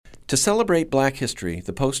To celebrate Black History,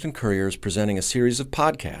 the Post and Courier is presenting a series of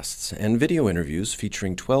podcasts and video interviews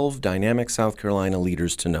featuring 12 dynamic South Carolina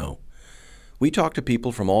leaders to know. We talk to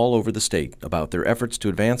people from all over the state about their efforts to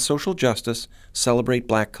advance social justice, celebrate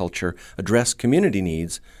Black culture, address community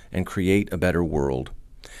needs, and create a better world.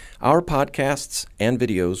 Our podcasts and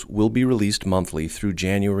videos will be released monthly through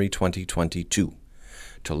January 2022.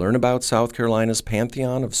 To learn about South Carolina's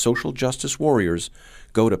pantheon of social justice warriors,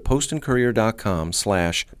 go to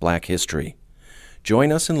postandcourier.com/Black History.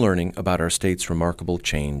 Join us in learning about our state's remarkable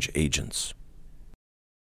change agents.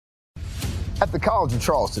 At the College of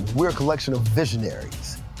Charleston, we're a collection of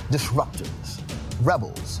visionaries, disruptors,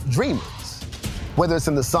 rebels, dreamers. Whether it's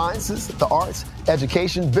in the sciences, the arts,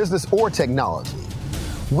 education, business, or technology,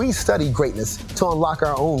 we study greatness to unlock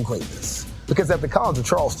our own greatness. Because at the College of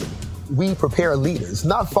Charleston, we prepare leaders,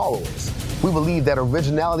 not followers. We believe that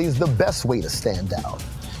originality is the best way to stand out.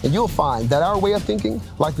 And you'll find that our way of thinking,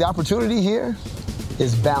 like the opportunity here,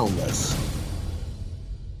 is boundless.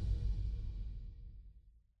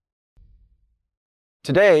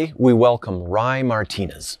 Today, we welcome Ry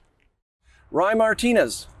Martinez. Ry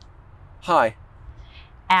Martinez, hi.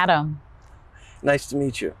 Adam. Nice to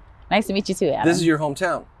meet you. Nice to meet you too, Adam. This is your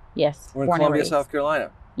hometown. Yes. We're in Columbia, South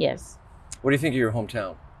Carolina. Yes. What do you think of your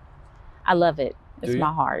hometown? I love it. It's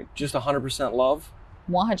my heart. Just 100% love?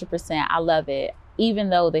 100%. I love it.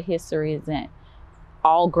 Even though the history isn't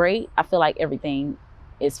all great, I feel like everything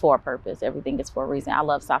is for a purpose. Everything is for a reason. I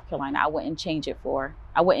love South Carolina. I wouldn't change where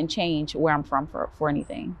I'm from for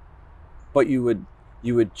anything. But you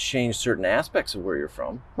would change certain aspects of where you're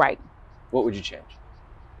from. Right. What would you change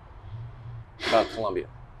about Columbia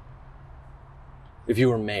if you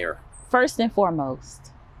were mayor? First and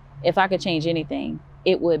foremost, if I could change anything,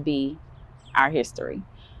 it would be our history.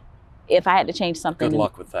 If I had to change something... Good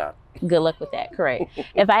luck with that. Good luck with that, correct.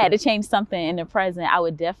 If I had to change something in the present, I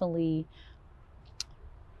would definitely...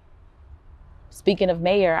 Speaking of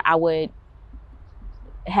mayor, I would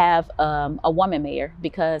have a woman mayor,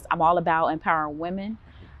 because I'm all about empowering women.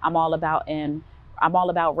 I'm all about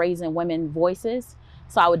raising women voices.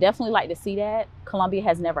 So I would definitely like to see that. Columbia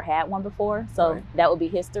has never had one before, so right. That would be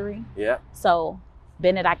history. Yeah. So,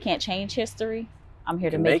 Bennett, I can't change history. I'm here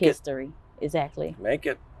to make history. Exactly. Make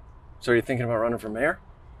it. So are you thinking about running for mayor?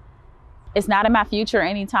 It's not in my future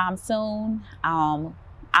anytime soon. I'm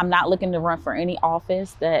not looking to run for any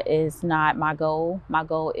office. That is not my goal. My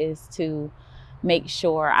goal is to make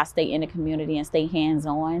sure I stay in the community and stay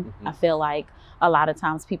hands-on. Mm-hmm. I feel like a lot of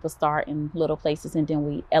times people start in little places and then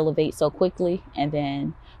we elevate so quickly and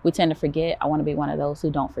then we tend to forget. I want to be one of those who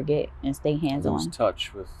don't forget and stay hands-on. Lose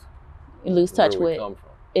touch with come from.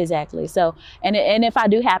 Exactly. So, and if I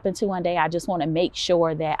do happen to one day, I just want to make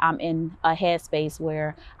sure that I'm in a headspace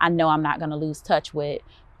where I know I'm not going to lose touch with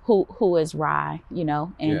who is Ry,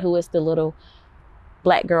 and who is the little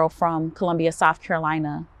Black girl from Columbia, South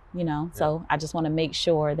Carolina, So I just want to make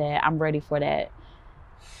sure that I'm ready for that.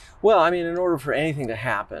 Well, I mean, in order for anything to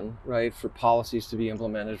happen, right, for policies to be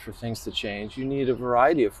implemented, for things to change, you need a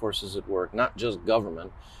variety of forces at work, not just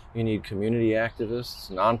government. You need community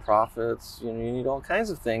activists, nonprofits, you need all kinds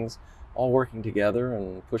of things all working together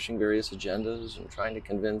and pushing various agendas and trying to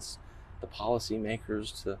convince the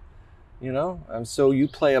policymakers to, and so you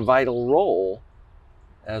play a vital role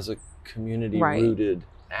as a community-rooted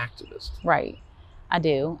activist. Right, I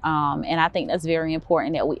do. And I think that's very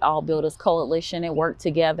important that we all build this coalition and work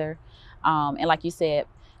together. And like you said,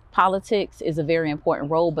 politics is a very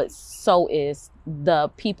important role, but so is the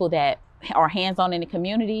people that are hands-on in the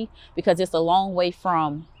community, because it's a long way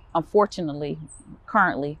from, unfortunately,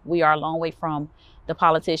 currently, we are a long way from the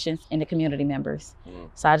politicians and the community members.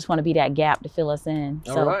 So I just want to be that gap to fill us in.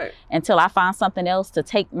 So right. Until I find something else to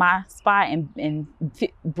take my spot and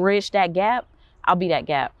bridge that gap, I'll be that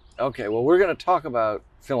gap. Okay, well, we're going to talk about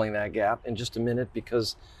filling that gap in just a minute,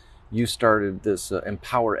 because you started this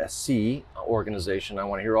Empower SC organization. I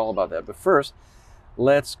want to hear all about that. But first,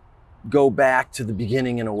 let's go back to the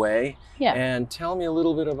beginning in a way, and tell me a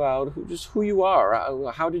little bit about who you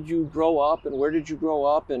are. How did you grow up, and where did you grow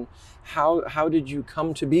up, and how did you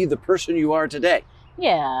come to be the person you are today?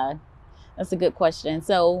 Yeah, that's a good question.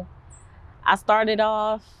 So I started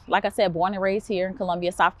off, like I said, born and raised here in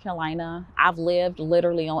Columbia, South Carolina. I've lived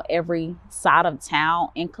literally on every side of town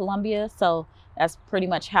in Columbia. So that's pretty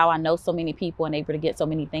much how I know so many people and able to get so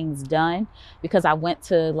many things done, because I went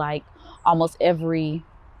to like almost every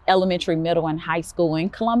elementary, middle, and high school in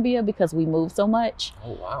Columbia because we moved so much.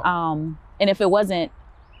 Oh, wow. And if it wasn't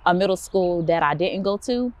a middle school that I didn't go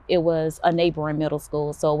to, it was a neighboring middle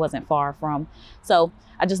school, so it wasn't far from. So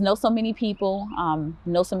I just know so many people,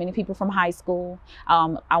 know so many people from high school.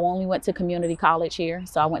 I only went to community college here,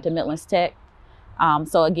 so I went to Midlands Tech.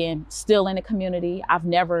 So again, still in the community. I've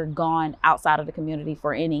never gone outside of the community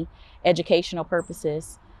for any educational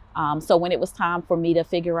purposes. So when it was time for me to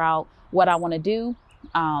figure out what I want to do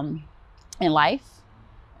in life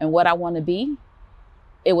and what I want to be,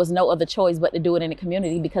 it was no other choice but to do it in the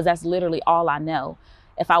community, because that's literally all I know.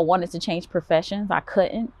 If I wanted to change professions, I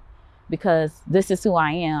couldn't, because this is who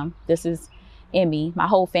I am. This is Emmy. My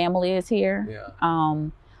whole family is here. Yeah.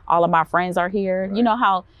 All of my friends are here. Right. You know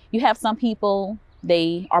how you have some people,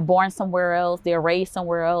 they are born somewhere else, they're raised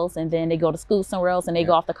somewhere else, and then they go to school somewhere else, and they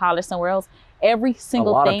go off to college somewhere else. Every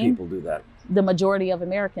single A lot thing, of people do that. the majority of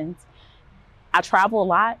Americans. I travel a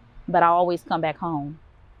lot, but I always come back home.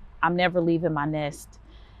 I'm never leaving my nest.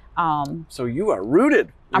 So you are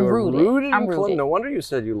rooted. I'm rooted. In I'm Columbia. rooted. No wonder you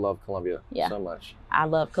said you love Columbia Yeah. so much. I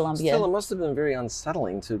love Columbia. Still, it must have been very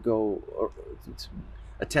unsettling to go to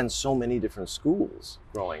attend so many different schools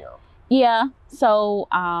growing up. Yeah. So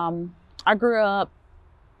I grew up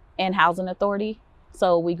in housing authority.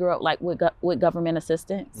 So we grew up like with government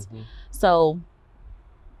assistance. Mm-hmm. So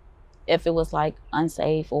if it was like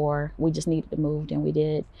unsafe or we just needed to move, then we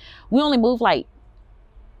did. We only moved like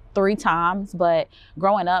 3 times, but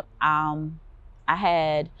growing up, I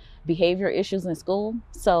had behavior issues in school.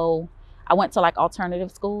 So I went to like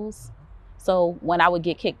alternative schools. So when I would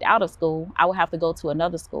get kicked out of school, I would have to go to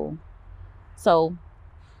another school. So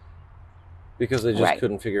Because they just Right.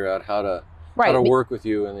 couldn't figure out how to right. work with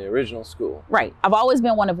you in the original school. Right. I've always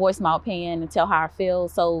been one to voice my opinion and tell how I feel.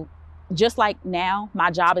 So just like now,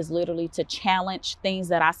 my job is literally to challenge things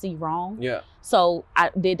that I see wrong. Yeah. So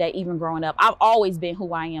I did that even growing up. I've always been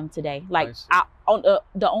who I am today. Like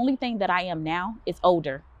the only thing that I am now is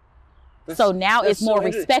older. So now it's more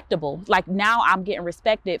respectable. Like now I'm getting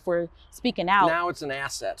respected for speaking out. Now it's an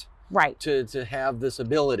asset. Right. To have this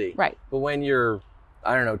ability. Right. But when you're,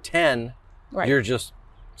 I don't know, 10, Right. you're just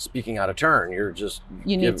speaking out of turn. You're just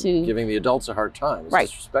giving the adults a hard time. It's Right.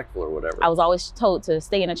 disrespectful or whatever. I was always told to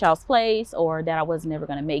stay in a child's place or that I was never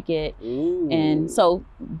going to make it. Ooh. And so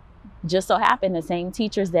just so happened the same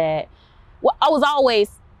teachers that, well, I was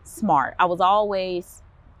always smart. I always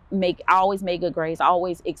made good grades. I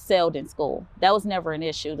always excelled in school. That was never an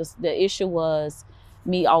issue. The issue was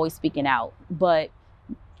me always speaking out. But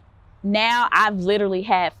now I've literally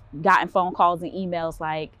gotten phone calls and emails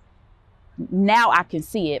like, now I can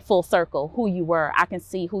see it full circle, who you were. I can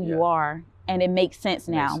see who you are. And it makes sense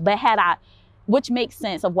now. But which makes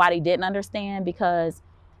sense of why they didn't understand, because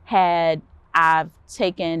had I've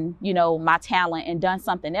taken, my talent and done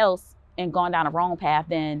something else and gone down a wrong path,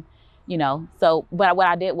 then, but what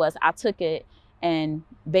I did was I took it and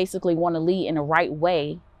basically want to lead in the right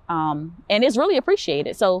way. And it's really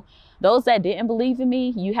appreciated. So those that didn't believe in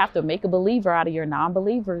me, you have to make a believer out of your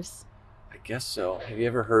non-believers. I guess so. Have you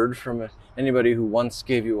ever heard from anybody who once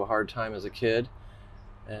gave you a hard time as a kid?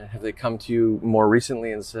 And have they come to you more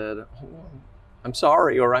recently and said, oh, I'm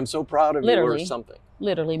sorry, or I'm so proud of you, or something?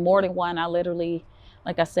 Literally, more than one. I literally,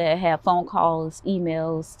 like I said, have phone calls,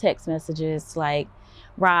 emails, text messages like,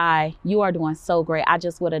 Rye, you are doing so great. I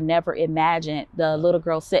just would have never imagined the little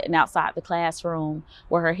girl sitting outside the classroom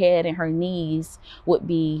where her head and her knees would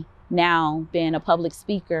be now being a public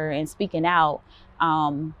speaker and speaking out.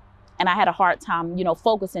 And I had a hard time,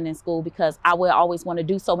 focusing in school because I would always want to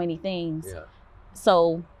do so many things. Yeah.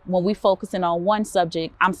 So when we focusing on one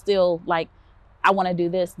subject, I'm still like, I want to do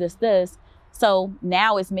this. So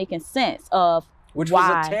now it's making sense of Which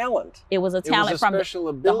why was a talent. It was a talent from a special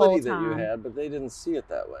ability that you had, but they didn't see it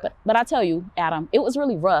that way. But I tell you, Adam, it was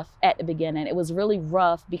really rough at the beginning. It was really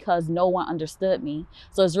rough because no one understood me.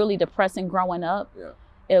 So it's really depressing growing up. Yeah.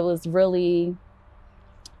 It was really,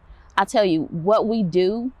 I tell you, what we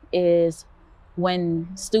do is when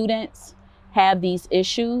students have these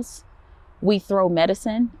issues, we throw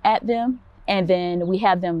medicine at them and then we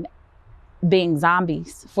have them being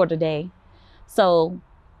zombies for the day. So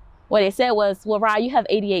what they said was, well, Rye, you have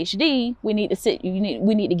ADHD. We need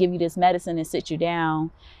to give you this medicine and sit you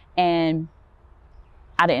down. And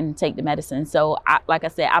I didn't take the medicine. So like I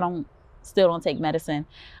said, still don't take medicine.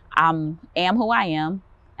 I am who I am.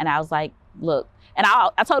 And I was like, look, and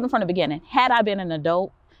I told them from the beginning, had I been an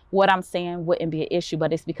adult, what I'm saying wouldn't be an issue,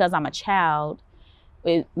 but it's because I'm a child,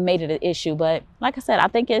 it made it an issue. But like I said, I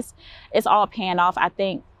think it's all paying off. I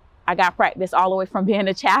think I got practice all the way from being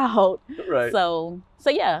a child. Right. So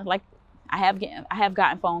yeah, like I have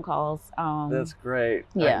gotten phone calls. That's great.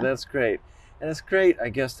 Yeah. That's great. And it's great, I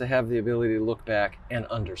guess, to have the ability to look back and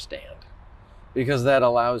understand. Because that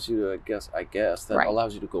allows you to, I guess that Right.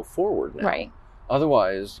 allows you to go forward now. Right.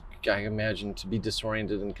 Otherwise, I imagine to be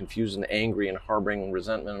disoriented and confused and angry and harboring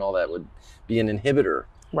resentment and all that would be an inhibitor.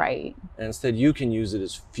 Right. And instead, you can use it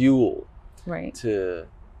as fuel Right. to.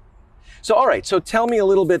 So, all right. So, tell me a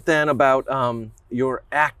little bit then about your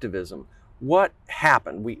activism. What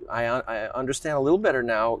happened? I understand a little better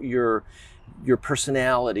now your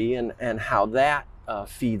personality and how that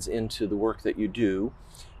feeds into the work that you do.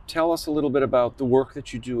 Tell us a little bit about the work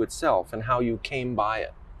that you do itself and how you came by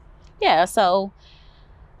it. Yeah. So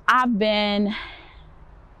I've been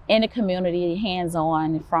in the community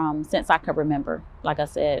hands-on since I could remember. Like I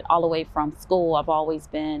said, all the way from school, I've always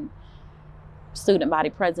been student body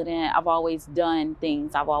president. I've always done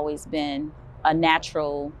things. I've always been a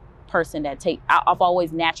natural person I've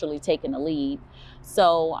always naturally taken the lead.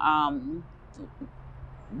 So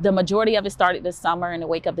the majority of it started this summer in the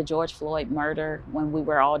wake of the George Floyd murder when we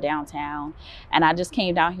were all downtown. And I just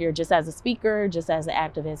came down here just as a speaker, just as an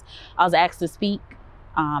activist. I was asked to speak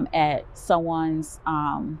at someone's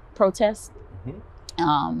protest.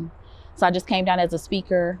 Mm-hmm. So I just came down as a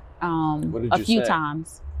speaker What did a you few say?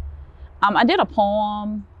 times. I did a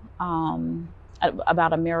poem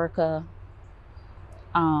about America.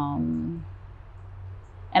 And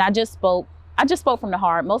I just spoke from the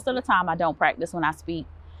heart. Most of the time I don't practice when I speak.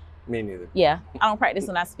 Me neither. Yeah, I don't practice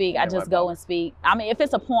when I speak. Yeah, I just why go bother? and speak. I mean, if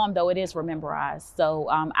it's a poem though, it is memorized. So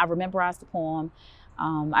I memorized the poem.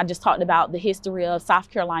 I just talked about the history of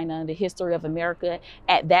South Carolina, the history of America.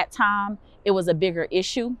 At that time, it was a bigger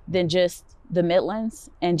issue than just the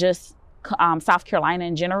Midlands and just South Carolina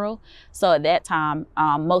in general. So at that time,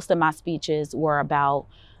 most of my speeches were about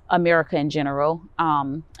America in general.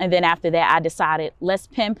 And then after that, I decided, let's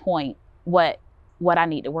pinpoint what I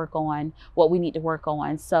need to work on, what we need to work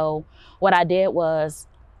on. So what I did was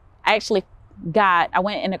I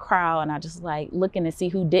went in the crowd and I just like looking to see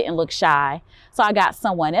who didn't look shy. So I got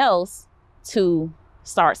someone else to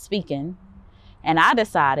start speaking, and I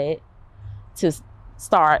decided to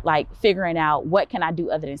start like figuring out what can I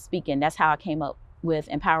do other than speaking. That's how I came up with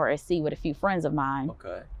Empower SC with a few friends of mine.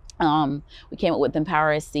 Okay. We came up with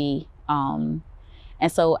Empower SC. And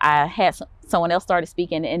so I had someone else started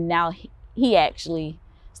speaking, and now he actually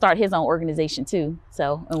started his own organization too.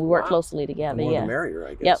 So, and we work Wow. closely together. The more Yeah. the merrier,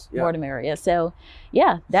 I guess. Yep. Yeah. More the merrier. So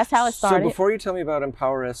yeah, that's how it started. So before you tell me about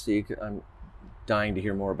Empower SC, I'm dying to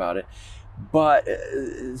hear more about it. But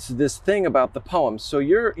it's this thing about the poems. So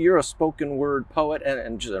you're a spoken word poet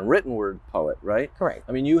and just a written word poet, right? Correct.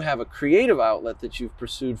 I mean, you have a creative outlet that you've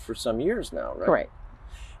pursued for some years now, right? Correct.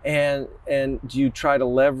 And do you try to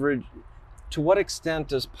leverage? To what extent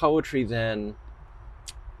does poetry then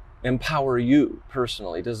empower you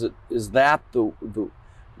personally? Is that the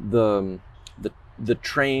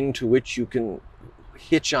train to which you can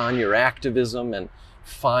hitch on your activism and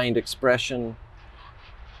find expression?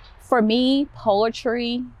 For me,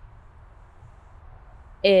 poetry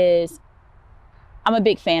I'm a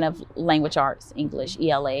big fan of language arts, English,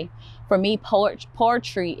 ELA. For me,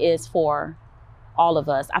 poetry is for all of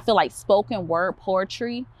us. I feel like spoken word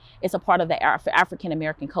poetry is a part of the African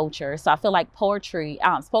American culture. So I feel like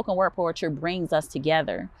spoken word poetry brings us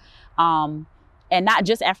together. And not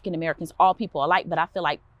just African Americans, all people alike, but I feel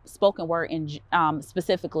like spoken word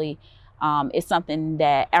specifically is something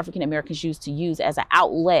that African Americans use as an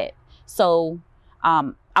outlet. So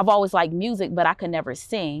I've always liked music, but I could never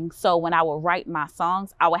sing. So when I would write my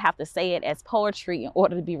songs, I would have to say it as poetry in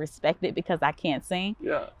order to be respected because I can't sing.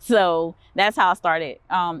 Yeah. So that's how I started.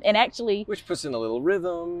 And actually, Which puts in a little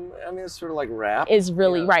rhythm. I mean, it's sort of like rap. it's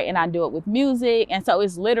really Yeah. right. And I do it with music. And so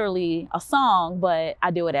it's literally a song, but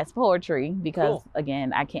I do it as poetry because Cool.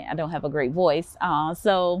 again, I don't have a great voice.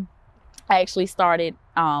 So I actually started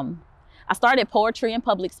poetry and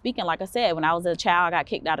public speaking. Like I said, when I was a child, I got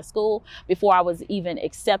kicked out of school before I was even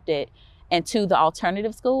accepted into the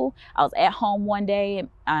alternative school. I was at home one day and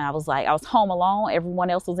I was home alone. Everyone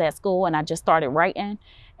else was at school and I just started writing,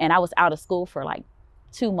 and I was out of school for like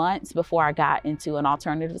 2 months before I got into an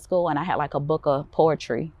alternative school, and I had like a book of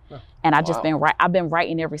poetry. Huh. And I've been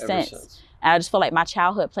writing ever Ever since. And I just feel like my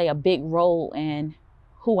childhood played a big role in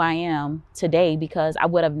who I am today, because I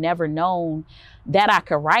would have never known that I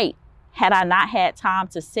could write had I not had time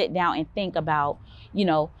to sit down and think about,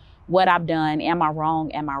 what I've done. Am I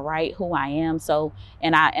wrong? Am I right? Who I am? So,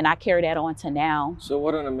 and I carry that on to now. So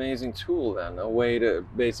what an amazing tool then, a way to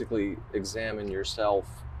basically examine yourself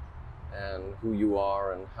and who you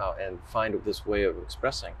are and find this way of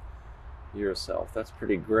expressing yourself. That's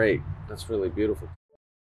pretty great. That's really beautiful.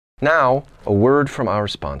 Now, a word from our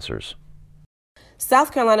sponsors.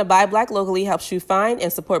 South Carolina Buy Black Locally helps you find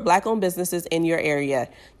and support Black-owned businesses in your area,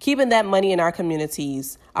 keeping that money in our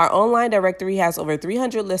communities. Our online directory has over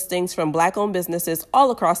 300 listings from Black-owned businesses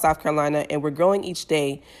all across South Carolina, and we're growing each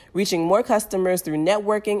day, reaching more customers through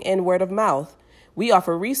networking and word of mouth. We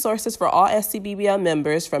offer resources for all SCBBL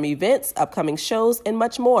members, from events, upcoming shows, and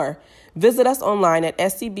much more. Visit us online at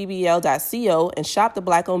scbbl.co and shop the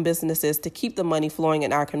Black-owned businesses to keep the money flowing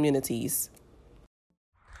in our communities.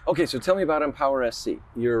 Okay, so tell me about Empower SC.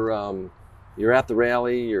 You're at the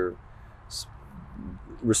rally, you're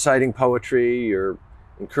reciting poetry, you're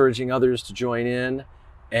encouraging others to join in,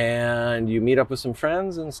 and you meet up with some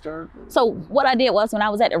friends and start. So what I did was, when I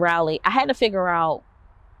was at the rally, I had to figure out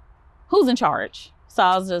who's in charge. So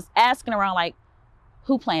I was just asking around, like,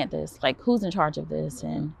 who planned this? Like, who's in charge of this?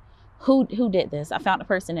 And who did this? I found the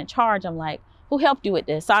person in charge. I'm like, who helped you with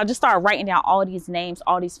this? So I just started writing down all these names,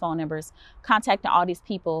 all these phone numbers, contacting all these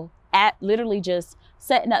people, at literally just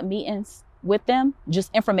setting up meetings with them, just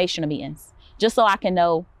informational meetings, just so I can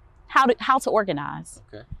know how to organize.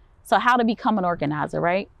 Okay. So how to become an organizer,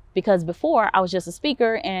 right? Because before I was just a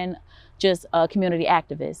speaker and just a community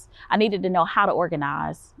activist. I needed to know how to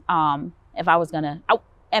organize. If I was gonna,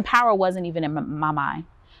 Empower wasn't even in my mind.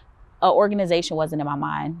 Organization wasn't in my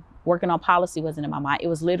mind. Working on policy wasn't in my mind. It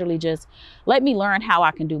was literally just, let me learn how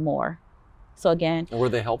I can do more. So again. And were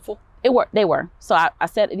they helpful? They were. So I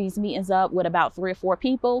set these meetings up with about 3 or 4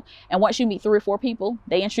 people. And once you meet 3 or 4 people,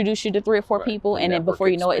 they introduce you to 3 or 4 people. And then before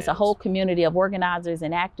you know it, it's a whole community of organizers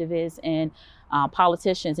and activists and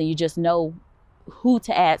politicians. And you just know who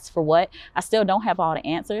to ask for what. I still don't have all the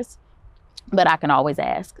answers, but I can always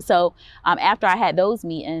ask. So after I had those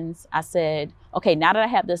meetings, I said, okay, now that I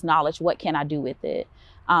have this knowledge, what can I do with it?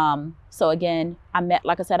 So again, I met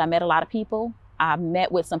a lot of people. I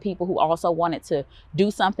met with some people who also wanted to do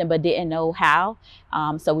something but didn't know how.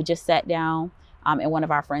 So we just sat down in one of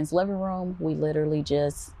our friends' living room. We literally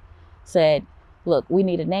just said, look, we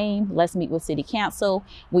need a name. Let's meet with city council.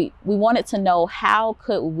 We wanted to know, how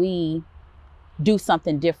could we do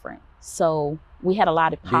something different? So we had a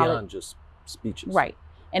lot of beyond just speeches. Right.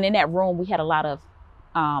 And in that room, we had a lot of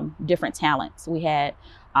different talents. We had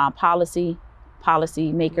policy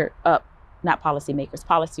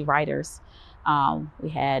writers. We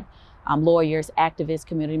had lawyers, activists,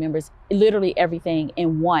 community members, literally everything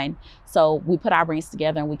in one. So we put our brains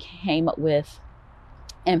together and we came up with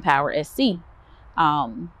Empower SC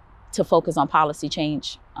to focus on policy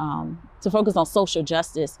change, to focus on social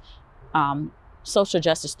justice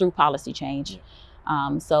through policy change.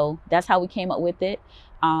 Yeah. So that's how we came up with it.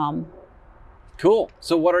 Cool.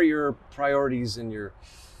 So what are your priorities and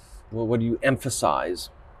what do you emphasize?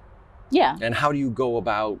 Yeah. And how do you go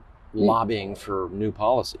about lobbying for new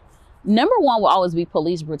policy? Number one will always be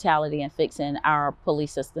police brutality and fixing our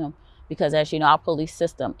police system. Because as you know, our police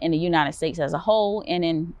system in the United States as a whole and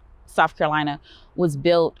in South Carolina was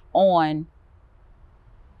built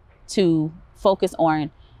to focus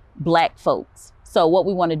on Black folks. So what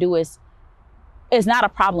we want to do is, it's not a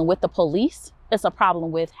problem with the police. It's a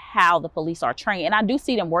problem with how the police are trained. And I do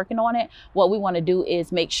see them working on it. What we want to do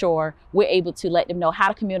is make sure we're able to let them know how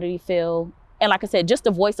the community feel. And like I said, just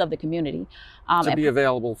the voice of the community. To be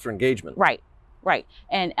available for engagement. Right.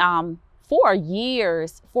 And for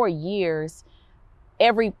years,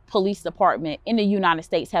 every police department in the United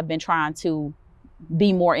States have been trying to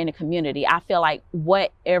be more in the community. I feel like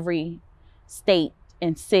what every state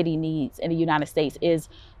and city needs in the United States is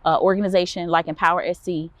an organization like Empower SC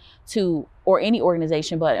or any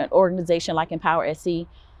organization, but an organization like Empower SC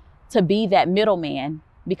to be that middleman,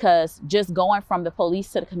 because just going from the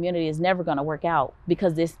police to the community is never going to work out,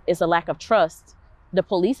 because this is a lack of trust. The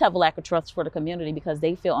police have a lack of trust for the community because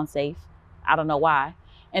they feel unsafe. I don't know why.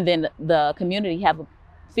 And then the community have a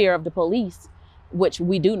fear of the police, which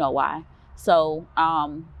we do know why. So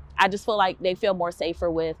I just feel like they feel more safer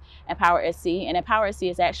with Empower SC. And Empower SC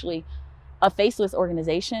is actually a faceless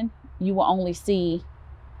organization. You will only see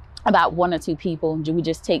about 1 or 2 people. We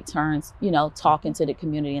just take turns, talking to the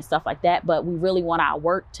community and stuff like that. But we really want our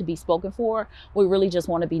work to be spoken for. We really just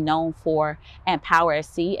want to be known for Empower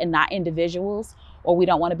SC and not individuals. Or we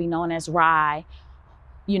don't want to be known as Rye,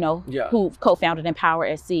 who co-founded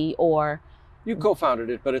Empower SC, or you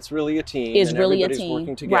co-founded it, but it's really a team. It's really a team. Everybody's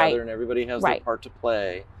working together, and everybody has their part to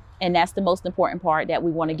play. And that's the most important part that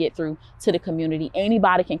we want to get through to the community.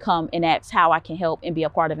 Anybody can come and ask how I can help and be a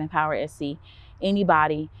part of Empower SC.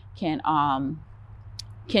 Anybody can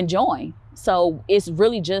join. So it's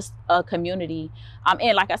really just a community.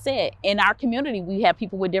 And like I said, in our community, we have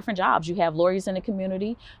people with different jobs. You have lawyers in the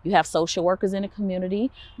community. You have social workers in the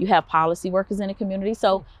community. You have policy workers in the community.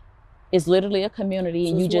 So It's literally a community,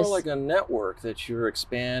 So and you it's just more like a network that you're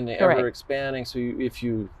expanding, Correct. ever expanding. So if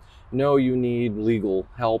you know you need legal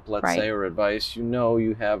help, let's Right. say, or advice, you know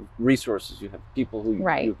you have resources, you have people who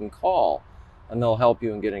Right. you can call, and they'll help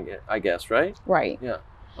you in getting it, I guess, right? right, Yeah.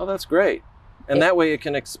 Oh, that's great. And that way it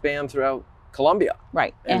can expand throughout Columbia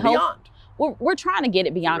right, and hope- beyond. we're trying to get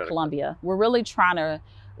it beyond Theoretically. Columbia. We're really trying to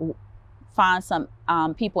find some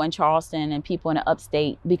people in Charleston and people in the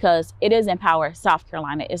upstate, because it is Empower South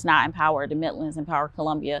Carolina. It's not Empower the Midlands, Empower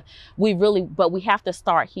Columbia. But we have to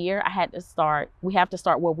start here. We have to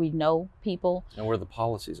start where we know people. And where the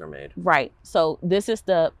policies are made. Right. So this is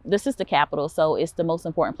the capital. So it's the most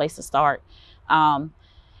important place to start. And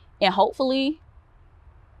hopefully,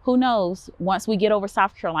 who knows, once we get over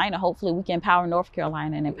South Carolina, hopefully we can empower North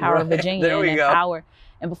Carolina and empower Right. Virginia There we and go. empower.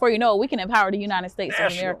 And before you know it, we can empower the United States of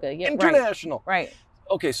National, America. Yeah, international. Right.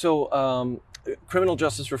 Okay, so criminal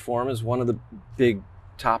justice reform is one of the big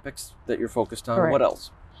topics that you're focused on. Correct. What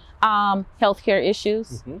else? Healthcare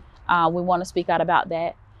issues. Mhm. We want to speak out about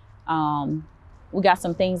that. We got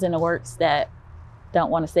some things in the works that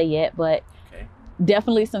don't want to say yet, but Okay.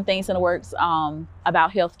 definitely some things in the works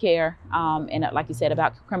about healthcare, and like you said,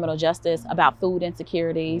 about criminal justice, about food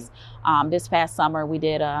insecurities. This past summer, we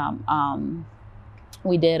did an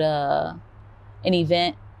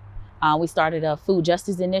event. We started a food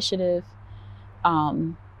justice initiative,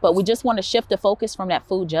 but we just want to shift the focus from that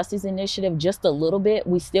food justice initiative just a little bit.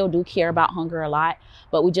 We still do care about hunger a lot,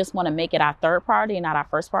 but we just want to make it our third priority and not our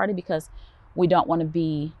first priority, because we don't want to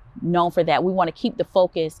be known for that. We want to keep the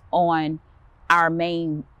focus on our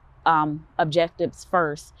main objectives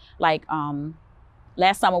first. Like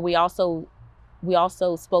last summer, we also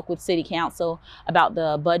spoke with City Council about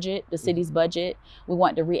the budget, the city's budget. We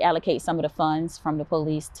want to reallocate some of the funds from the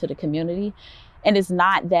police to the community. And it's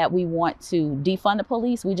not that we want to defund the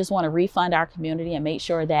police. We just want to refund our community and make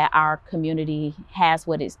sure that our community has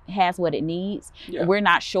what it needs. Yeah. We're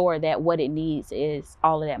not sure that what it needs is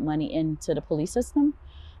all of that money into the police system.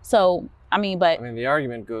 So, the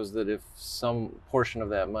argument goes that if some portion of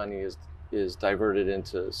that money is diverted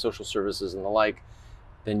into social services and the like,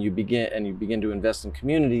 then you begin to invest in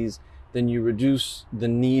communities, then you reduce the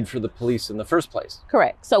need for the police in the first place.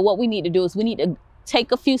 Correct. So what we need to do is we need to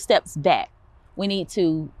take a few steps back. We need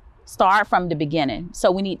to start from the beginning. So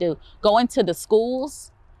we need to go into the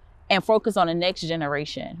schools and focus on the next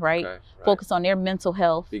generation, right? Okay, right. Focus on their mental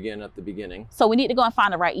health. Begin at the beginning. So we need to go and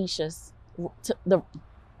find the right Ishas.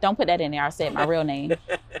 Don't put that in there. I said my real name.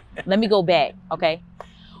 Let me go back, okay?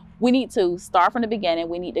 We need to start from the beginning.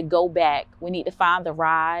 We need to go back. We need to find the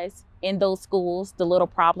rise in those schools, the little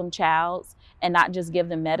problem childs, and not just give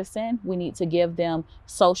them medicine. We need to give them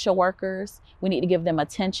social workers. We need to give them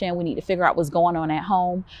attention. We need to figure out what's going on at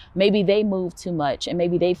home. Maybe they move too much and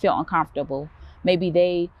maybe they feel uncomfortable. Maybe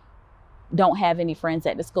they don't have any friends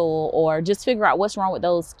at the school, or just figure out what's wrong with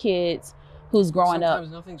those kids who's growing up.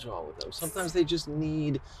 Sometimes nothing's wrong with them. Sometimes they just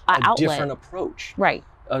need An a outlet. different approach. Right.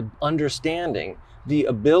 Understanding the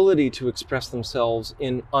ability to express themselves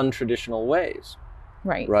in untraditional ways.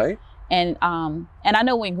 Right. Right? And I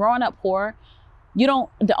know when growing up poor,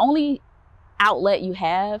 the only outlet you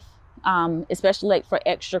have, especially like for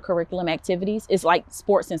extracurriculum activities, is like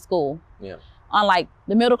sports in school. Yeah. Unlike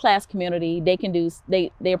the middle class community,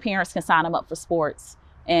 their parents can sign them up for sports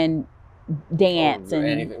and dance and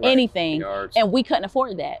anything. Right. And we couldn't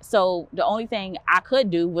afford that. So the only thing I could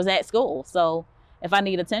do was at school. So if I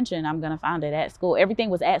need attention, I'm going to find it at school. Everything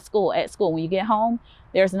was at school. When you get home,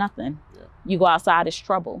 there's nothing. Yeah. You go outside, it's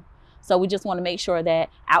trouble. So we just want to make sure that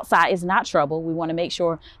outside is not trouble. We want to make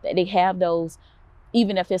sure that they have those,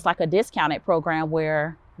 even if it's like a discounted program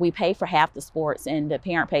where we pay for half the sports and the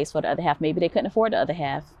parent pays for the other half. Maybe they couldn't afford the other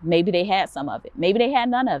half. Maybe they had some of it. Maybe they had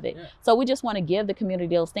none of it. Yeah. So we just want to give the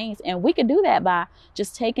community those things. And we can do that by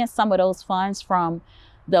just taking some of those funds from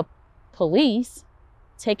the police,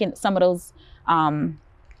 taking some of those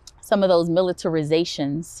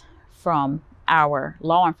militarizations from our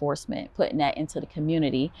law enforcement, putting that into the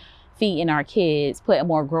community, feeding our kids, putting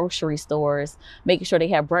more grocery stores, making sure they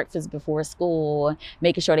have breakfast before school,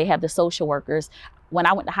 making sure they have the social workers. When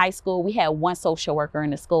I went to high school, we had one social worker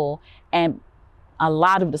in the school, and a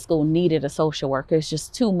lot of the school needed a social worker. It's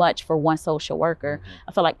just too much for one social worker. Mm-hmm.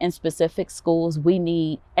 I feel like in specific schools, we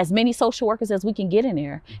need as many social workers as we can get in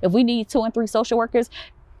there. If we need 2 and 3 social workers,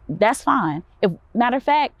 that's fine. Matter of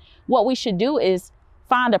fact, what we should do is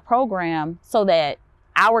find a program so that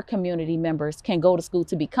our community members can go to school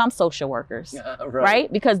to become social workers,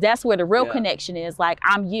 right? Because that's where the real connection is. Like,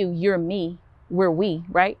 I'm you, you're me, we're we,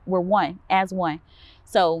 right? We're one, as one.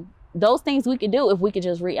 So those things we could do if we could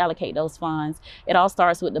just reallocate those funds. It all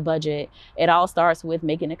starts with the budget. It all starts with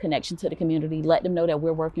making a connection to the community, let them know that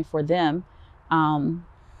we're working for them.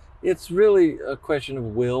 It's really a question of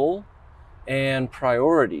will and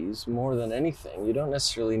priorities more than anything. You don't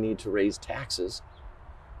necessarily need to raise taxes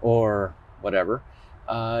or whatever.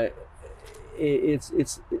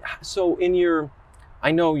 So in your,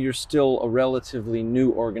 I know you're still a relatively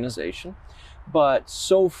new organization, but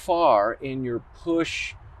so far in your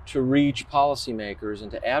push to reach policymakers and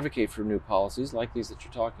to advocate for new policies like these that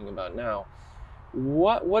you're talking about now,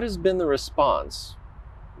 what has been the response?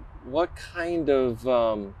 What kind of,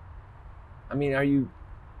 do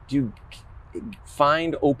you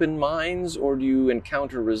find open minds, or do you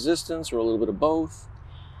encounter resistance, or a little bit of both?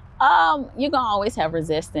 You're gonna always have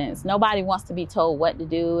resistance. Nobody wants to be told what to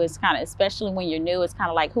do. It's kind of, especially when you're new, it's kind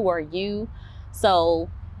of like, who are you? So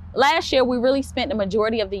last year, we really spent the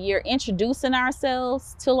majority of the year introducing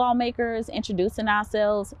ourselves to lawmakers, introducing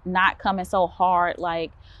ourselves, not coming so hard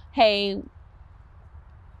like, hey,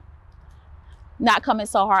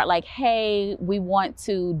 we want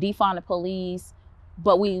to defund the police,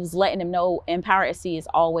 but we was letting them know Empower SC is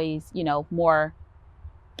always, more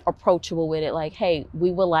approachable with it. Like, hey,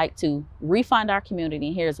 we would like to refund our community,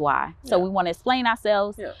 and here's why. So we want to explain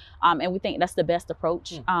ourselves, and we think that's the best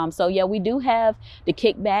approach. So yeah, we do have the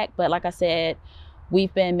kickback, but like I said,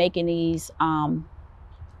 we've been making these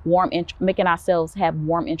making ourselves have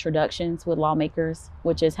warm introductions with lawmakers,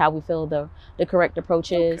 which is how we feel the correct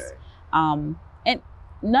approach is. And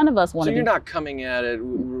none of us want to. So you're not coming at it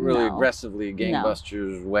really aggressively,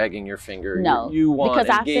 gangbusters, wagging your finger. No, you want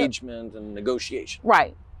engagement and negotiation.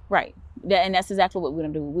 Right. And that's exactly what we're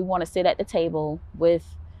going to do. We want to sit at the table with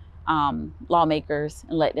lawmakers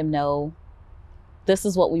and let them know, this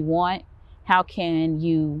is what we want. How can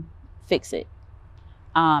you fix it?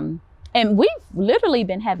 And we've literally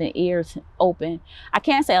been having ears open. I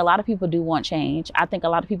can't say a lot of people do want change. I think a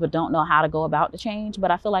lot of people don't know how to go about the change,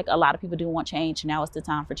 but I feel like a lot of people do want change. Now is the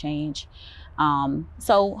time for change.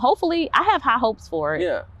 So hopefully, I have high hopes for it.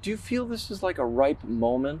 Yeah. Do you feel this is like a ripe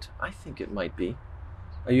moment? I think it might be.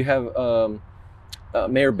 You have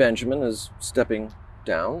Mayor Benjamin is stepping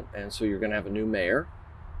down, and so you're going to have a new mayor.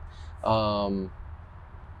 I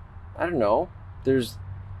don't know. There's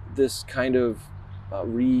this kind of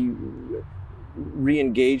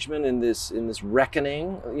re-engagement in this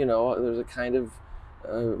reckoning. There's a kind of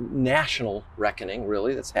national reckoning,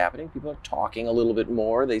 really, that's happening. People are talking a little bit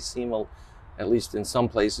more. They seem, at least in some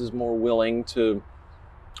places, more willing to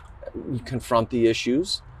confront the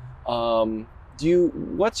issues.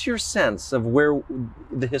 What's your sense of where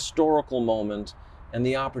the historical moment and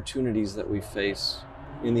the opportunities that we face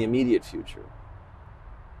in the immediate future?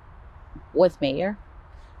 With mayor?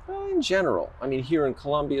 Well, in general. I mean, here in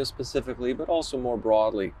Columbia specifically, but also more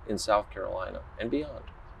broadly in South Carolina and beyond.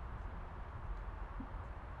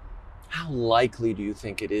 How likely do you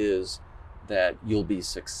think it is that you'll be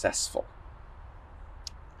successful?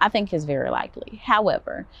 I think it's very likely.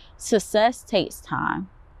 However, success takes time.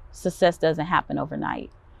 Success doesn't happen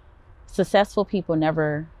overnight. Successful people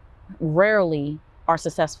rarely are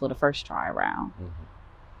successful the first try around. Mm-hmm.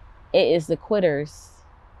 It is the quitters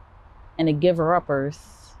and the giver-uppers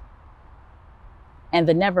and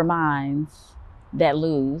the never minds that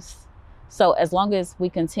lose. So as long as we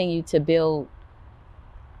continue to build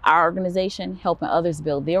our organization, helping others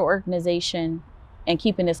build their organization, and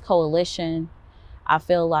keeping this coalition, I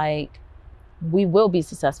feel like we will be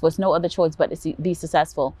successful. It's no other choice but to be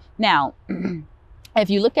successful. Now, if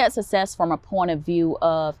you look at success from a point of view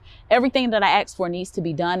of everything that I asked for needs to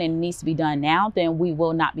be done and needs to be done now, then we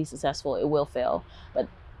will not be successful. It will fail. But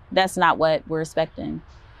that's not what we're expecting.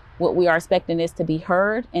 What we are expecting is to be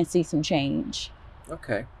heard and see some change.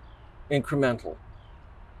 Okay. Incremental,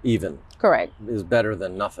 even. Correct. Is better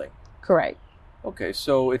than nothing. Correct. Okay,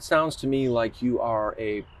 so it sounds to me like you are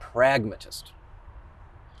a pragmatist.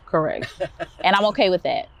 Correct. And I'm okay with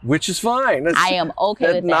that. Which is fine. I am okay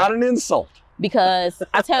with that. Not an insult. Because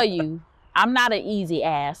I tell you, I'm not an easy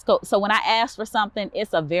ask. So when I ask for something,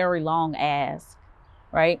 it's a very long ask,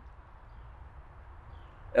 right?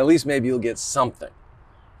 At least maybe you'll get something.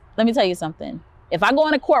 Let me tell you something. If I go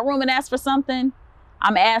in a courtroom and ask for something,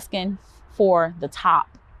 I'm asking for the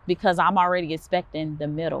top because I'm already expecting the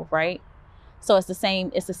middle, right? So it's the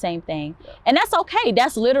same thing. Yeah. And that's okay.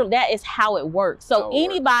 That is how it works. So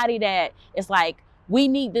anybody that is like, we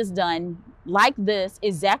need this done like this,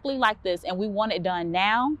 exactly like this, and we want it done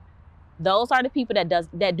now, those are the people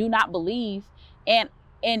that do not believe in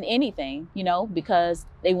anything, because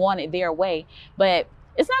they want it their way. But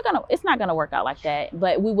it's not gonna work out like that.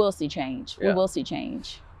 But we will see change. Yeah. We will see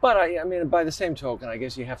change. But I mean, by the same token, I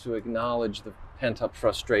guess you have to acknowledge the pent-up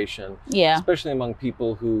frustration, Yeah. especially among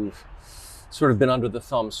people who've sort of been under the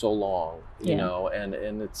thumb so long, you Yeah. know, and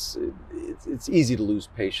it's easy to lose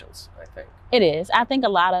patience, I think. It is. I think a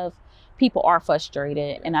lot of people are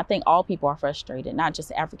frustrated, and I think all people are frustrated, not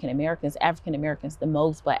just African Americans the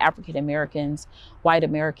most, but African Americans, white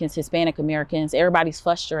Americans, Hispanic Americans. Everybody's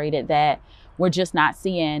frustrated that we're just not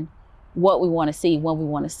seeing what we want to see when we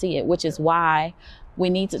want to see it, which is why we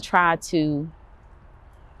need to try to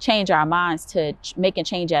change our minds to making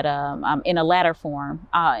change at in a ladder form,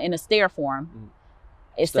 in a stair form,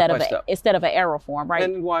 instead of an arrow form, right?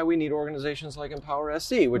 And why we need organizations like Empower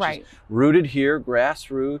SC, which Right. is rooted here,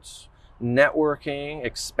 grassroots, networking,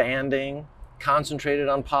 expanding, concentrated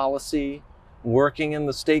on policy, working in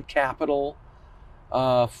the state capitol,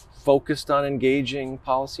 focused on engaging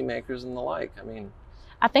policymakers and the like. I mean,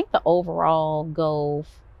 I think the overall goal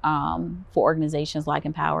for organizations like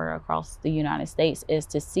Empower across the United States is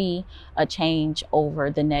to see a change over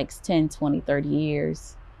the next 10, 20, 30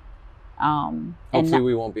 years. hopefully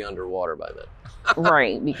we won't be underwater by then.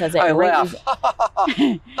 Right, because at I the rate laugh.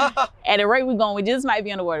 at the rate we're going, we just might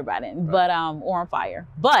be underwater by then, Right. but or on fire.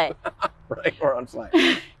 But Right, or on fire.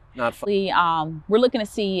 Not fun. we're looking to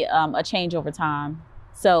see a change over time.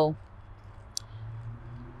 So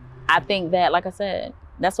I think that, like I said,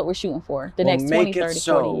 that's what we're shooting for. The next 20, 30,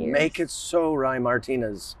 40 years. Make it so, Ryan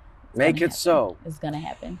Martinez. Make it so. It's going to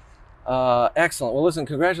happen. Excellent. Well, listen,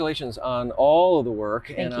 congratulations on all of the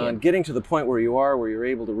work and you. on getting to the point where you are, where you're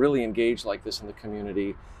able to really engage like this in the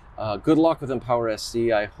community. Good luck with Empower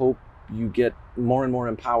SC. I hope you get more and more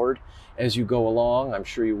empowered as you go along. I'm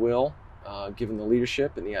sure you will, given the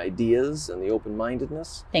leadership and the ideas and the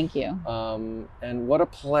open-mindedness. Thank you. And what a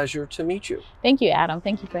pleasure to meet you. Thank you, Adam.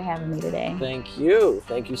 Thank you for having me today. Thank you.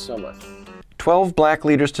 Thank you so much. 12 Black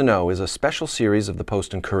Leaders to Know is a special series of the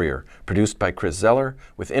Post and Courier, produced by Chris Zeller,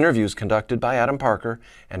 with interviews conducted by Adam Parker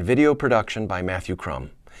and video production by Matthew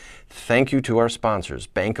Crum. Thank you to our sponsors,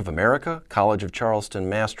 Bank of America, College of Charleston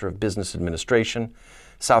Master of Business Administration,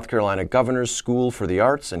 South Carolina Governor's School for the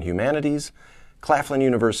Arts and Humanities, Claflin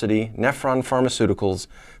University, Nephron Pharmaceuticals,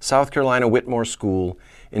 South Carolina Whitmore School,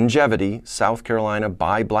 Ingevity, South Carolina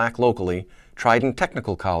Buy Black Locally, Trident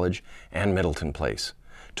Technical College, and Middleton Place.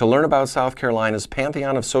 To learn about South Carolina's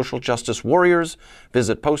pantheon of social justice warriors,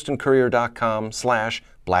 visit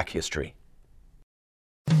postandcourier.com/blackhistory.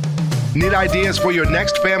 Need ideas for your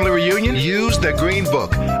next family reunion? Use the Green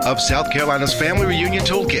Book of South Carolina's Family Reunion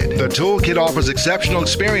Toolkit. The toolkit offers exceptional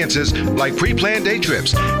experiences like pre-planned day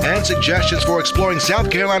trips and suggestions for exploring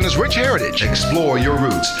South Carolina's rich heritage. Explore your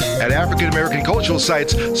roots at African American cultural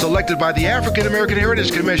sites selected by the African American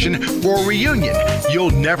Heritage Commission for a reunion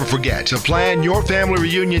you'll never forget. To plan your family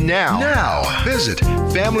reunion now visit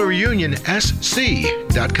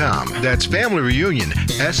FamilyReunionSC.com. That's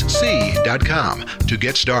FamilyReunionSC.com to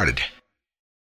get started.